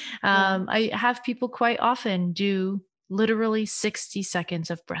 I have people quite often do literally 60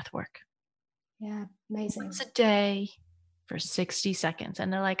 seconds of breath work. Yeah, amazing. Once a day for 60 seconds.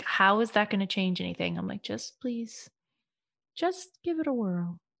 And they're like, how is that going to change anything? I'm like, just please, just give it a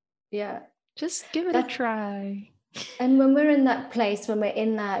whirl. Yeah. Just give it a try. And when we're in that place, when we're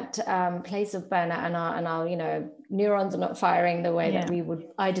in that place of burnout and our you know, neurons are not firing the way that we would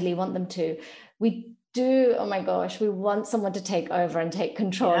ideally want them to, we do, oh my gosh, we want someone to take over and take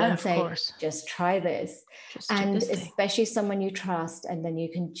control and say, just try this. And especially someone you trust, and then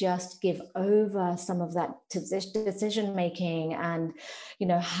you can just give over some of that decision making and, you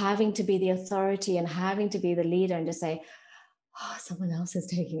know, having to be the authority and having to be the leader, and just say, oh, someone else is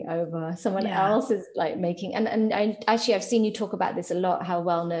taking over. Someone else is like making, and actually I've seen you talk about this a lot, how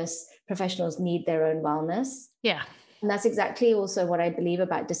wellness professionals need their own wellness. Yeah. And that's exactly also what I believe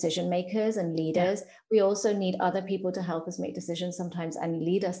about decision makers and leaders. Yeah. We also need other people to help us make decisions sometimes and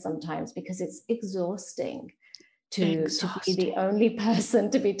lead us sometimes, because it's exhausting to be the only person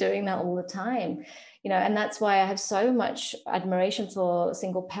to be doing that all the time. You know, and that's why I have so much admiration for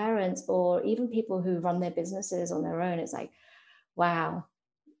single parents or even people who run their businesses on their own. It's like, wow,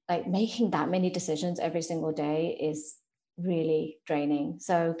 like making that many decisions every single day is really draining.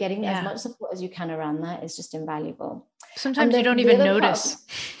 So getting as much support as you can around that is just invaluable. Sometimes you don't even notice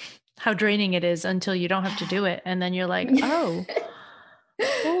how draining it is until you don't have to do it. And then you're like, oh,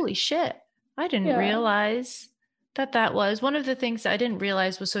 holy shit. I didn't realize that was one of the things that I didn't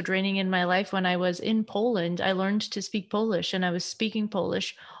realize was so draining in my life. When I was in Poland, I learned to speak Polish, and I was speaking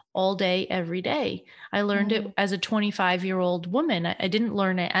Polish all day, every day. I learned it as a 25-year-old woman. I didn't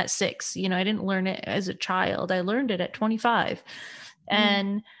learn it at 6. You know, I didn't learn it as a child. I learned it at 25.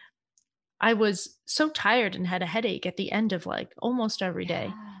 And I was so tired and had a headache at the end of like almost every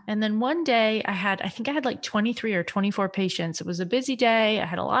day. And then one day I think I had like 23 or 24 patients. It was a busy day. I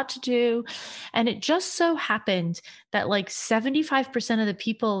had a lot to do. And it just so happened that like 75% of the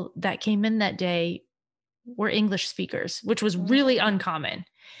people that came in that day were English speakers, which was really uncommon.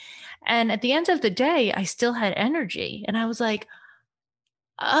 And at the end of the day, I still had energy. And I was like,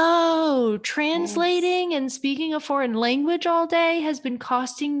 oh, translating and speaking a foreign language all day has been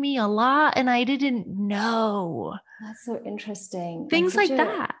costing me a lot. And I didn't know. That's so interesting. Things like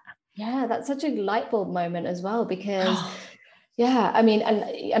that. Yeah, that's such a light bulb moment as well, because I mean,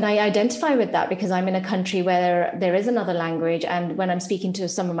 and I identify with that because I'm in a country where there is another language. And when I'm speaking to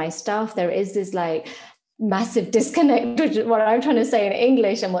some of my staff, there is this like massive disconnect between what I'm trying to say in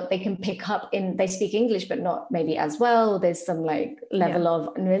English and what they can pick up in, they speak English, but not maybe as well. There's some like level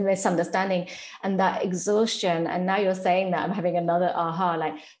of misunderstanding and that exhaustion. And now you're saying that, I'm having another aha,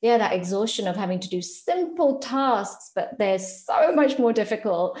 like, that exhaustion of having to do simple tasks, but they're so much more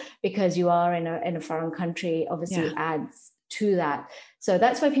difficult because you are in a foreign country, obviously adds to that. So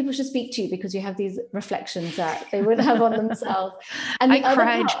that's why people should speak to you, because you have these reflections that they wouldn't have on themselves. And I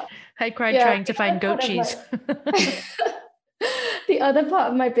cried trying to find goat cheese. The other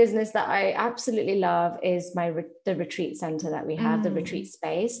part of my business that I absolutely love is the retreat center that we have, the retreat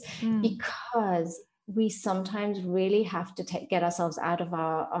space, because we sometimes really have to get ourselves out of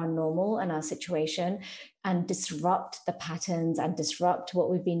our normal and our situation and disrupt the patterns and disrupt what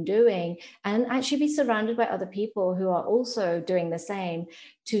we've been doing, and actually be surrounded by other people who are also doing the same,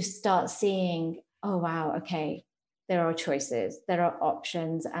 to start seeing, oh, wow, okay, there are choices, there are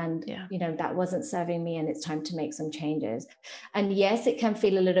options, and Yeah. that wasn't serving me, and it's time to make some changes. And yes, it can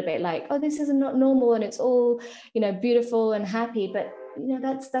feel a little bit like, oh, this is not normal and it's all beautiful and happy, but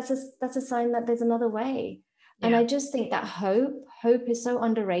that's a sign that there's another way. And I just think that hope is so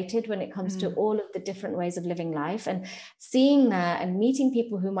underrated when it comes to all of the different ways of living life, and seeing that and meeting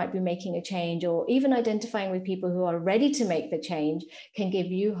people who might be making a change, or even identifying with people who are ready to make the change, can give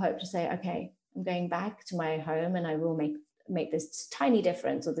you hope to say, okay, I'm going back to my home and I will make this tiny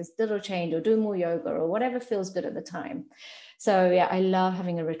difference, or this little change, or do more yoga, or whatever feels good at the time. So yeah, I love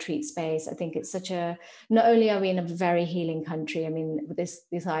having a retreat space. I think it's not only are we in a very healing country, I mean, this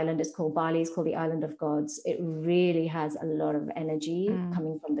island is called Bali, it's called the Island of Gods. It really has a lot of energy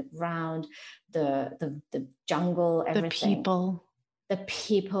coming from the ground, the jungle, everything. The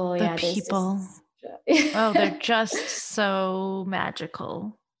people. Oh, they're just so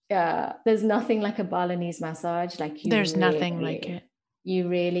magical. Yeah, there's nothing like a Balinese massage. There's nothing like it. You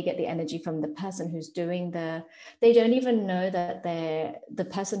really get the energy from the person who's doing they don't even know that the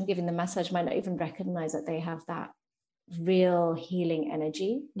person giving the massage might not even recognize that they have that real healing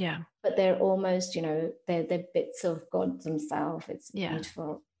energy. Yeah. But they're almost, they're bits of God themselves. It's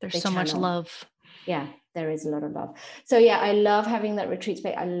beautiful. There's so much love. Yeah, there is a lot of love. So yeah, I love having that retreat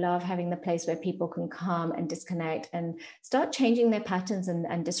space. I love having the place where people can come and disconnect and start changing their patterns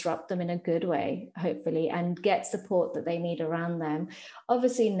and disrupt them in a good way, hopefully, and get support that they need around them.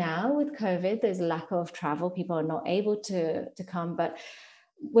 Obviously now with COVID, there's a lack of travel. People are not able to come, but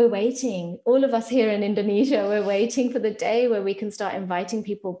we're waiting. All of us here in Indonesia, we're waiting for the day where we can start inviting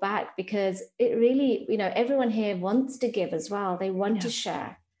people back, because it really, everyone here wants to give as well. They want to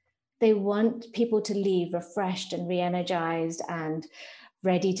share. They want people to leave refreshed and re-energized and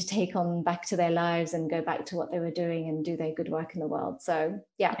ready to take on back to their lives and go back to what they were doing and do their good work in the world. So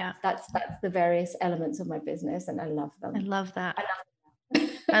that's the various elements of my business, and I love them. I love that.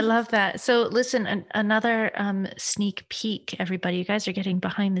 I love that. So listen, another sneak peek, everybody. You guys are getting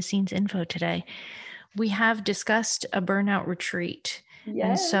behind the scenes info today. We have discussed a burnout retreat. Yes.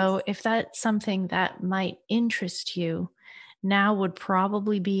 And so if that's something that might interest you, now would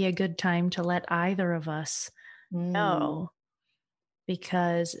probably be a good time to let either of us know,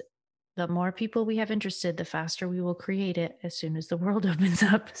 because the more people we have interested, the faster we will create it as soon as the world opens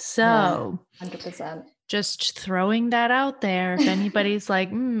up. So 100%. Just throwing that out there. If anybody's like,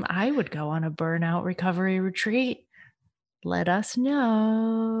 I would go on a burnout recovery retreat, let us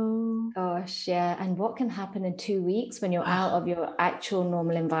know. Gosh, yeah. And what can happen in 2 weeks when you're out of your actual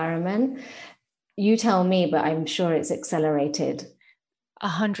normal environment? You tell me, but I'm sure it's accelerated.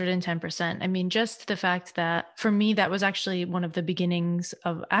 110%. I mean, just the fact that for me, that was actually one of the beginnings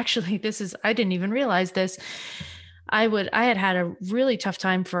of I didn't even realize this. I had a really tough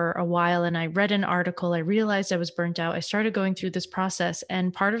time for a while, and I read an article. I realized I was burnt out. I started going through this process,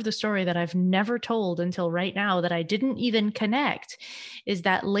 and part of the story that I've never told until right now that I didn't even connect is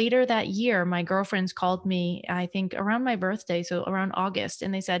that later that year, my girlfriends called me, I think around my birthday, so around August,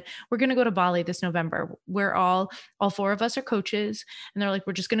 and they said, we're going to go to Bali this November. We're all four of us are coaches, and they're like,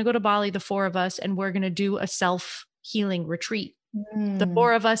 we're just going to go to Bali, the four of us, and we're going to do a self-healing retreat. The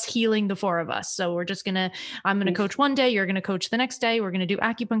four of us healing the four of us. So I'm going to coach one day. You're going to coach the next day. We're going to do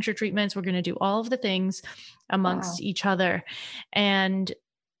acupuncture treatments. We're going to do all of the things amongst each other. And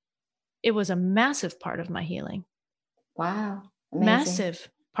it was a massive part of my healing. Wow. Amazing. Massive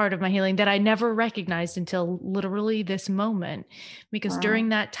part of my healing that I never recognized until literally this moment, because during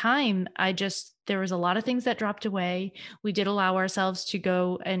that time, there was a lot of things that dropped away. We did allow ourselves to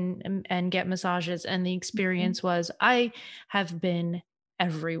go and get massages. And the experience was, I have been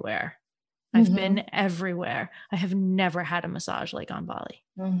everywhere. I've been everywhere. I have never had a massage like on Bali,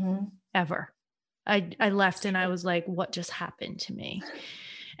 ever. I left and I was like, what just happened to me?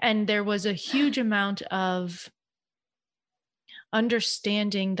 And there was a huge amount of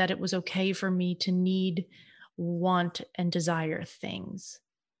understanding that it was okay for me to need, want, and desire things.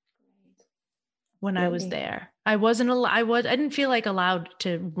 When I was there, I didn't feel like allowed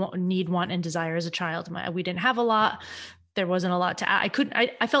to need, want, and desire as a child. We didn't have a lot. There wasn't a lot to ask.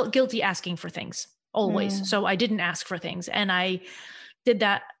 I felt guilty asking for things always. So I didn't ask for things. And I did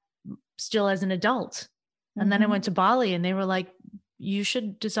that still as an adult. And then I went to Bali and they were like, you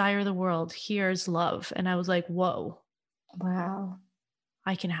should desire the world. Here's love. And I was like, whoa. Wow.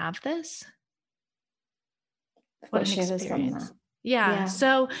 I can have this. What an experience. Yeah.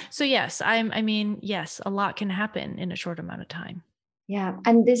 So yes, yes, a lot can happen in a short amount of time. Yeah.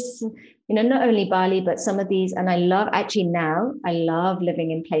 And this, not only Bali, but some of these, and I love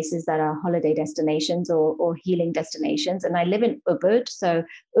living in places that are holiday destinations or healing destinations. And I live in Ubud. So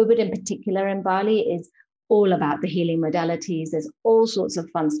Ubud in particular in Bali is all about the healing modalities. There's all sorts of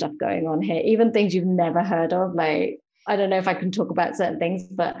fun stuff going on here, even things you've never heard of. Like, I don't know if I can talk about certain things,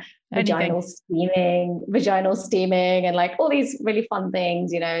 but vaginal steaming and like all these really fun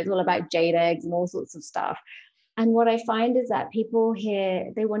things, it's all about jade eggs and all sorts of stuff. And what I find is that people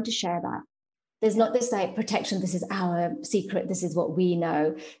here, they want to share that. There's not this like protection. This is our secret. This is what we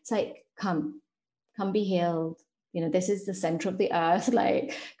know. It's like, come be healed. This is the center of the earth.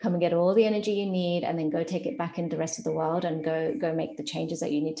 Like, come and get all the energy you need, and then go take it back into the rest of the world and go make the changes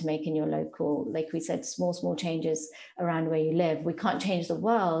that you need to make in your local, like we said, small changes around where you live. We can't change the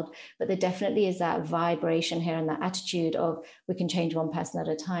world, but there definitely is that vibration here and that attitude of we can change one person at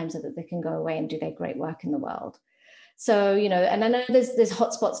a time so that they can go away and do their great work in the world. So, and I know there's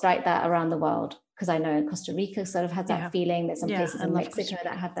hotspots like that around the world, because I know Costa Rica sort of has that feeling. There's some places in Mexico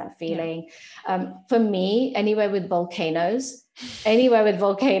that have that feeling. Yeah. For me, anywhere with volcanoes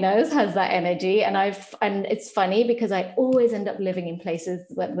has that energy. And it's funny because I always end up living in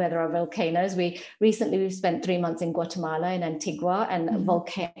places where there are volcanoes. We've spent 3 months in Guatemala, in Antigua, and a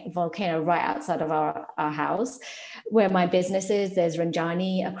volcano right outside of our house. Where my business is, there's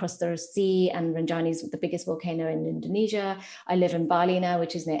Rinjani across the sea, and Rinjani is the biggest volcano in Indonesia. I live in Bali now,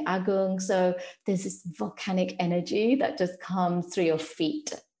 which is near Agung. So there's this volcanic energy that just comes through your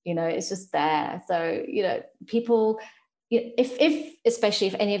feet. It's just there. So, people, especially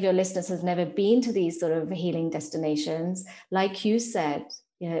if any of your listeners has never been to these sort of healing destinations, like you said,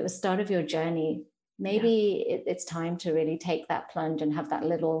 it was the start of your journey. Maybe it's time to really take that plunge and have that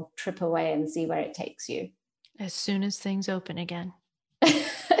little trip away and see where it takes you. As soon as things open again.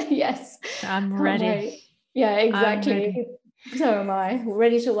 Yes. I'm ready. Right. Yeah, exactly. So am I.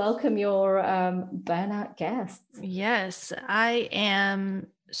 Ready to welcome your burnout guests. Yes, I am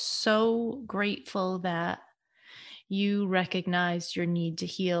so grateful that you recognized your need to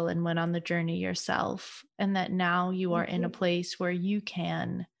heal and went on the journey yourself, and that now you are in a place where you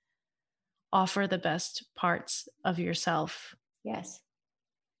can offer the best parts of yourself. Yes.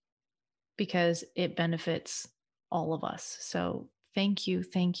 Because it benefits all of us. So thank you.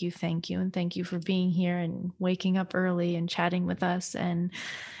 And thank you for being here and waking up early and chatting with us and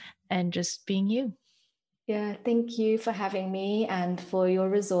just being you. Yeah, thank you for having me and for your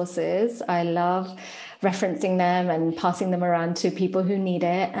resources. I love referencing them and passing them around to people who need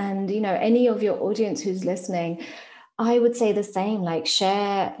it. And, any of your audience who's listening, I would say the same, like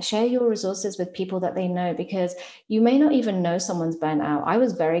share your resources with people that they know, because you may not even know someone's burnout. I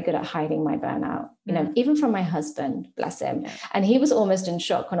was very good at hiding my burnout, even from my husband, bless him. Yeah. And he was almost in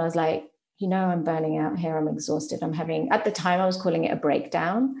shock when I was like, I'm burning out here. I'm exhausted. At the time I was calling it a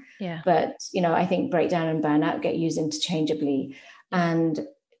breakdown. Yeah. But, I think breakdown and burnout get used interchangeably. And,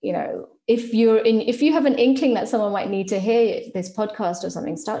 if you have an inkling that someone might need to hear this podcast or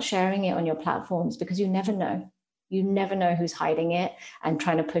something, start sharing it on your platforms, because you never know. You never know who's hiding it and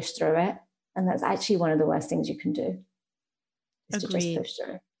trying to push through it. And that's actually one of the worst things you can do. Is Agreed. To just push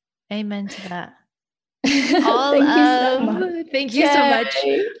through. Amen to that. Thank you so much.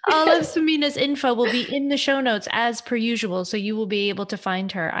 All of Sumeena's info will be in the show notes as per usual. So you will be able to find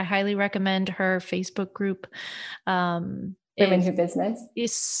her. I highly recommend her Facebook group. Women for Business.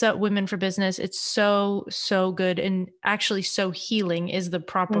 It's so Women for Business. It's so good. And actually so healing is the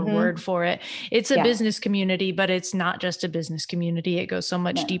proper word for it. It's a business community, but it's not just a business community. It goes so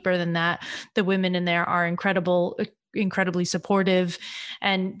much deeper than that. The women in there are incredibly supportive,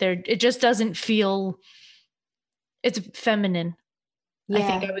 and it just doesn't feel, it's feminine. Yeah,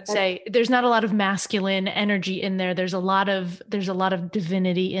 I think I would say there's not a lot of masculine energy in there. There's a lot of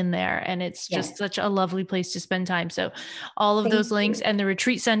divinity in there, and it's just such a lovely place to spend time. So all of those links and the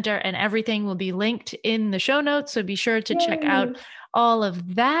retreat center and everything will be linked in the show notes. So be sure to check out all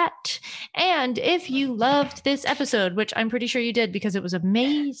of that. And if you loved this episode, which I'm pretty sure you did because it was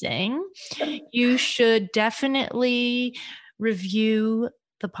amazing, you should definitely review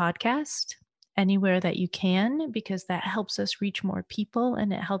the podcast anywhere that you can, because that helps us reach more people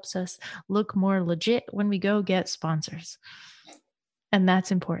and it helps us look more legit when we go get sponsors. And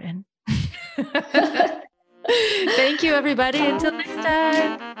that's important. Thank you, everybody. Until next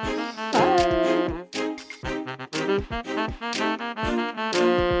time. Bye.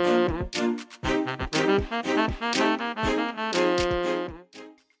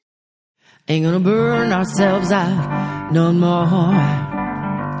 Ain't gonna burn ourselves out no more.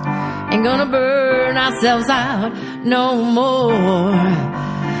 Ain't gonna burn ourselves out no more.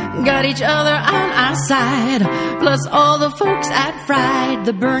 Got each other on our side, plus all the folks at Fried,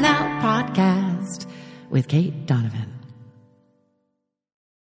 the Burnout Podcast with Kate Donovan.